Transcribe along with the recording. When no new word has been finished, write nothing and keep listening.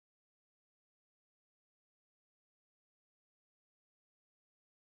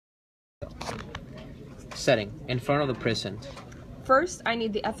Setting. In front of the prison. First, I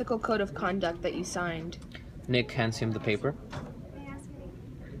need the ethical code of conduct that you signed. Nick hands him the paper.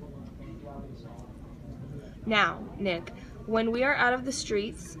 Now, Nick, when we are out of the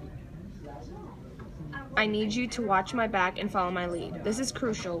streets, I need you to watch my back and follow my lead. This is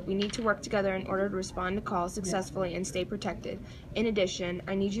crucial. We need to work together in order to respond to calls successfully and stay protected. In addition,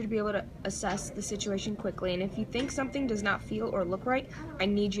 I need you to be able to assess the situation quickly, and if you think something does not feel or look right, I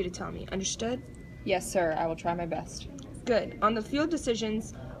need you to tell me. Understood? Yes, sir. I will try my best. Good. On the field,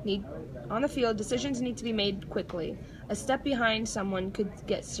 decisions need to be made quickly. A step behind someone could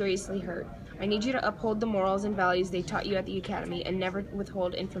get seriously hurt. I need you to uphold the morals and values they taught you at the academy and never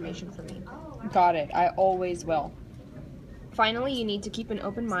withhold information from me. Got it. I always will. Finally, you need to keep an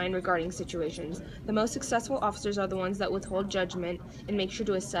open mind regarding situations. The most successful officers are the ones that withhold judgment and make sure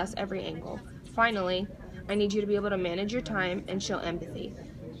to assess every angle. Finally, I need you to be able to manage your time and show empathy.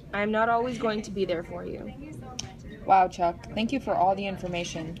 I am not always going to be there for you. Wow, Chuck. Thank you for all the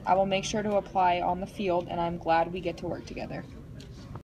information. I will make sure to apply on the field, and I'm glad we get to work together.